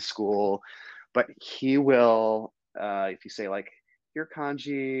puppy school, but he will, if you say like, here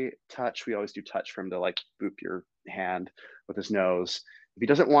Kanji, touch, we always do touch for him to like boop your hand with his nose. If he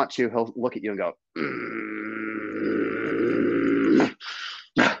doesn't want to, he'll look at you and go,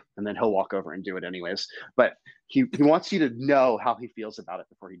 and then he'll walk over and do it anyways. But he wants you to know how he feels about it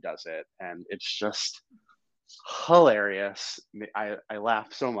before he does it. And it's just hilarious. I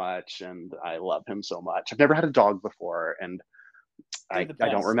laugh so much, and I love him so much. I've never had a dog before, and I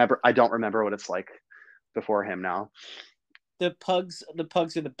don't remember what it's like before him now. The pugs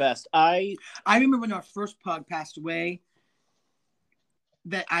are the best. I remember when our first pug passed away,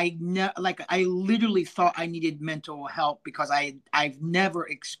 that I literally thought I needed mental help, because I've never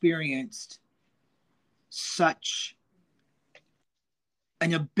experienced such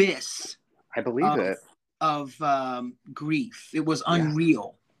an abyss. I believe it. Of grief. It was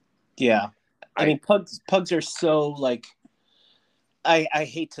unreal. Yeah. I mean, pugs are so like, I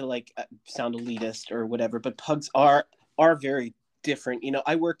hate to like sound elitist or whatever, but pugs are very different. You know,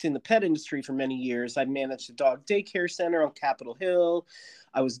 I worked in the pet industry for many years. I managed a dog daycare center on Capitol Hill.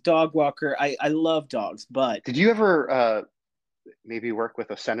 I was a dog walker. I love dogs, but did you ever maybe work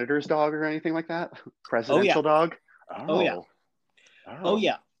with a senator's dog or anything like that? Presidential dog? Oh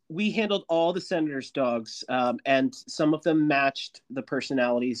yeah. We handled all the senators' dogs, and some of them matched the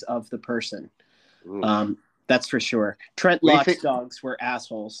personalities of the person. That's for sure. Trent Lott's dogs were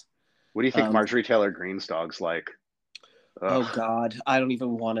assholes. What do you think Marjorie Taylor Greene's dog's like? Ugh. Oh God, I don't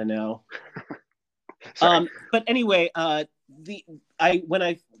even want to know. But anyway, when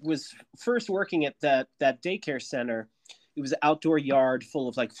I was first working at that daycare center, it was an outdoor yard full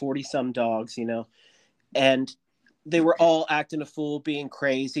of like 40 some dogs, you know, and they were all acting a fool, being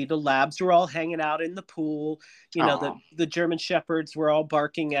crazy. The labs were all hanging out in the pool. You know, the German shepherds were all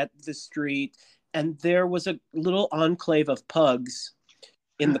barking at the street. And there was a little enclave of pugs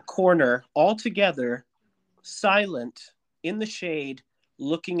in the corner, all together, silent, in the shade,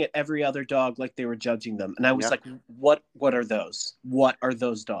 looking at every other dog like they were judging them. And I was like, what are those? What are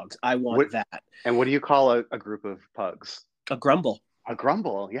those dogs? I want that. And what do you call a group of pugs? A grumble. A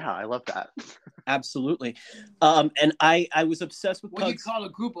grumble. Yeah, I love that. Absolutely. And I was obsessed with pugs. What do you call a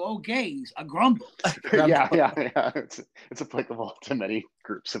group of old gays? A grumble. Yeah. It's applicable to many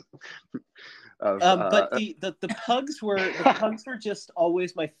groups of but the pugs were just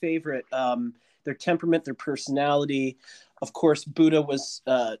always my favorite. Their temperament, their personality. Of course, Buddha was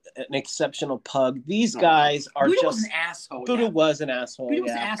an exceptional pug. These guys are Buddha was an asshole. Buddha was an asshole. Buddha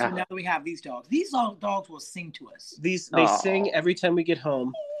was an asshole. Now that we have these dogs, these dogs will sing to us. They sing every time we get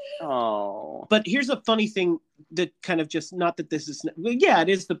home. Oh. But here's a funny thing that kind of just, not that this is, it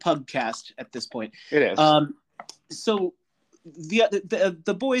is the pug cast at this point. It is. So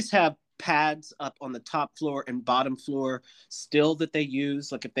the boys have pads up on the top floor and bottom floor still that they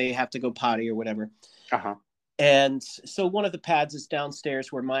use, like if they have to go potty or whatever. And so one of the pads is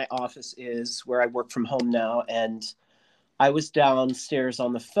downstairs where my office is, where I work from home now. And I was downstairs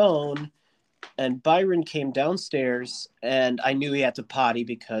on the phone, and Byron came downstairs, and I knew he had to potty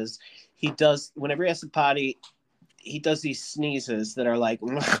because he does, whenever he has to potty, he does these sneezes that are like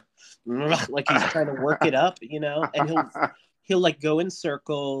like he's trying to work it up, and he'll like go in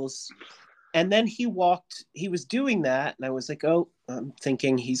circles. And then he was doing that, and I was like, oh, I'm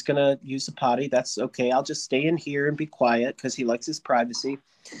thinking he's gonna use the potty. That's okay. I'll just stay in here and be quiet because he likes his privacy.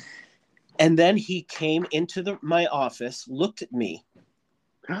 And then he came into my office, looked at me,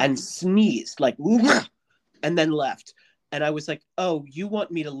 and sneezed like, and then left. And I was like, oh, you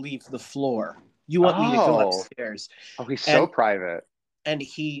want me to leave the floor? You want me to go upstairs? Oh, he's so private. And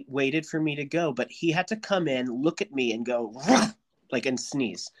he waited for me to go, but he had to come in, look at me, and go like and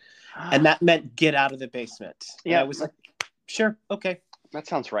sneeze. And that meant get out of the basement. Yeah, and I was like, sure, okay. That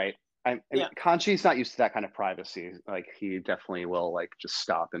sounds right. Kanchi's not used to that kind of privacy. Like, he definitely will like just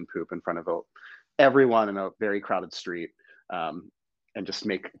stop and poop in front of everyone in a very crowded street, and just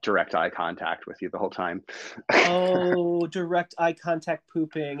make direct eye contact with you the whole time. Oh, direct eye contact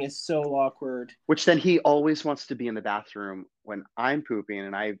pooping is so awkward. Which then he always wants to be in the bathroom when I'm pooping,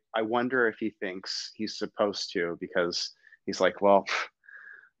 and I wonder if he thinks he's supposed to, because he's like, well,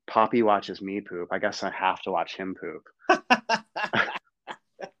 Poppy watches me poop. I guess I have to watch him poop.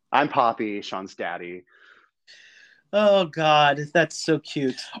 I'm Poppy, Sean's daddy. Oh God, that's so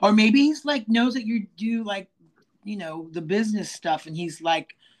cute. Or maybe he's like knows that you do like, the business stuff, and he's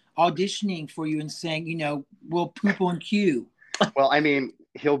like auditioning for you and saying, we'll poop on cue. Well, I mean,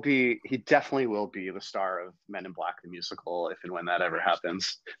 he definitely will be the star of Men in Black the musical if and when that ever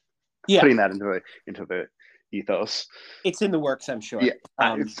happens. Yeah, putting that into the ethos. It's in the works, I'm sure. Yeah,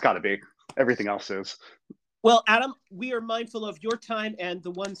 it's got to be. Everything else is. Well, Adam, we are mindful of your time and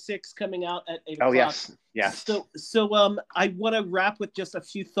the 1/6 coming out at 8 o'clock. Oh, yes. So I want to wrap with just a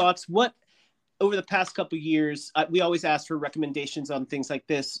few thoughts. What, over the past couple of years, we always ask for recommendations on things like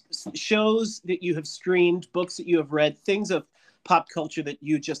this. Shows that you have streamed, books that you have read, things of pop culture that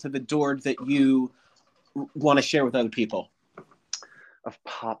you just have adored that you want to share with other people. Of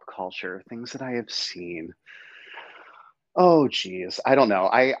pop culture, things that I have seen. Oh, geez. I don't know.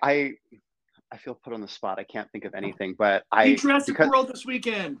 I feel put on the spot. I can't think of anything, but see Jurassic World this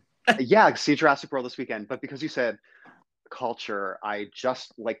weekend. Yeah, see Jurassic World this weekend. But because you said culture, I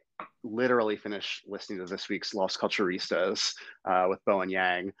just literally finished listening to this week's Los Culturistas with Bo and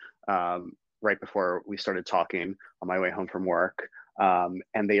Yang right before we started talking on my way home from work.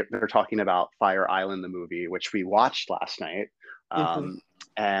 And they're talking about Fire Island, the movie, which we watched last night.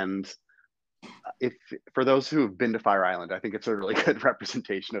 And if for those who have been to Fire Island, I think it's a really good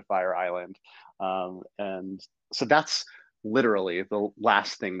representation of Fire Island. And so that's literally the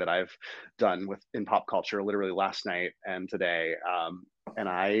last thing that I've done in pop culture, literally last night and today. And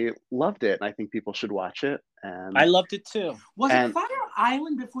I loved it, and I think people should watch it. And I loved it too. Was it Fire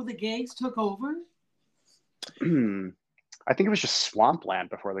Island before the gays took over? I think it was just Swampland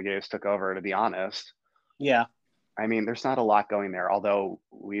before the gays took over, to be honest. Yeah. I mean, there's not a lot going there, although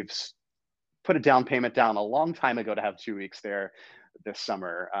we've put a down payment down a long time ago to have 2 weeks there this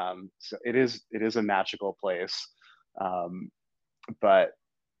summer. So it is a magical place. But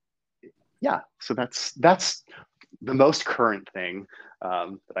yeah, so that's the most current thing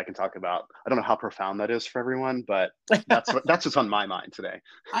that I can talk about. I don't know how profound that is for everyone, but that's what's on my mind today.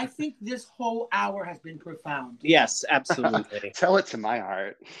 I think this whole hour has been profound. Yes, absolutely. Tell it to my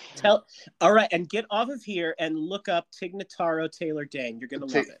heart. All right, and get off of here and look up Tig Notaro Taylor Dayne. You're gonna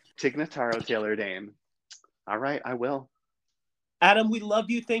love it. Tig Notaro Taylor Dayne. All right, I will. Adam, we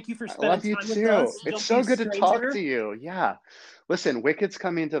love you. Thank you for spending time with us. It's so good to talk to you. Yeah. Listen, Wicked's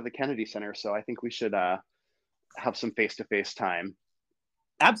coming to the Kennedy Center, so I think we should have some face-to-face time.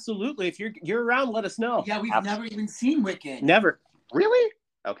 Absolutely. If you're around, let us know. Yeah, we've never even seen Wicked. Never. Really?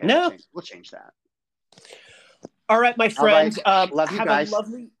 Okay. No. We'll change that. All right, my friend. Love you have guys. A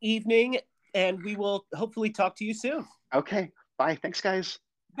lovely evening, and we will hopefully talk to you soon. Okay. Bye. Thanks, guys.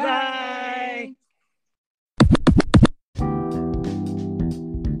 Bye.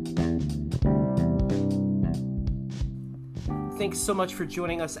 Thanks so much for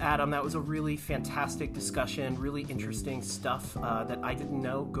joining us, Adam. That was a really fantastic discussion, really interesting stuff that I didn't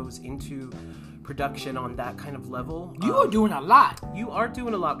know goes into production on that kind of level. You are doing a lot. You are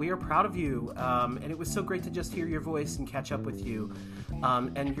doing a lot. We are proud of you. And it was so great to just hear your voice and catch up with you.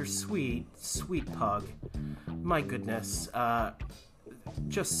 And your sweet, sweet pug. My goodness.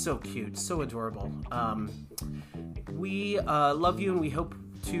 Just so cute, so adorable. We love you, and we hope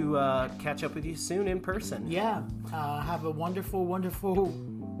to catch up with you soon in person. Yeah. Have a wonderful, wonderful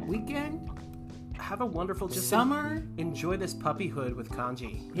weekend. Have a wonderful summer. Enjoy this puppyhood with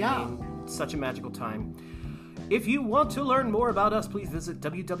Kanji. Yeah. I mean, such a magical time. If you want to learn more about us, please visit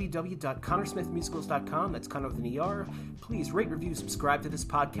www.connorsmithmusicals.com. That's Connor with an ER. Please rate, review, subscribe to this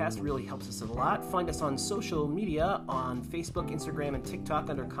podcast. It really helps us a lot. Find us on social media on Facebook, Instagram, and TikTok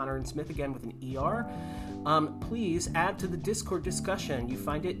under Connor and Smith, again with an ER. Please add to the Discord discussion. You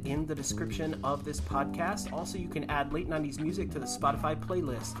find it in the description of this podcast. Also, you can add late 90s music to the Spotify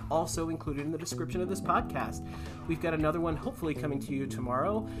playlist, also included in the description of this podcast. We've got another one hopefully coming to you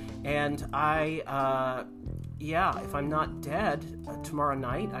tomorrow. And if I'm not dead tomorrow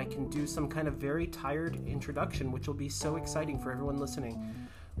night, I can do some kind of very tired introduction, which will be so exciting for everyone listening.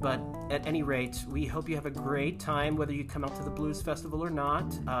 But at any rate, we hope you have a great time, whether you come out to the Blues Festival or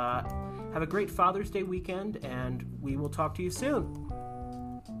not. Have a great Father's Day weekend, and we will talk to you soon.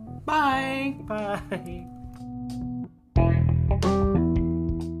 Bye. Bye.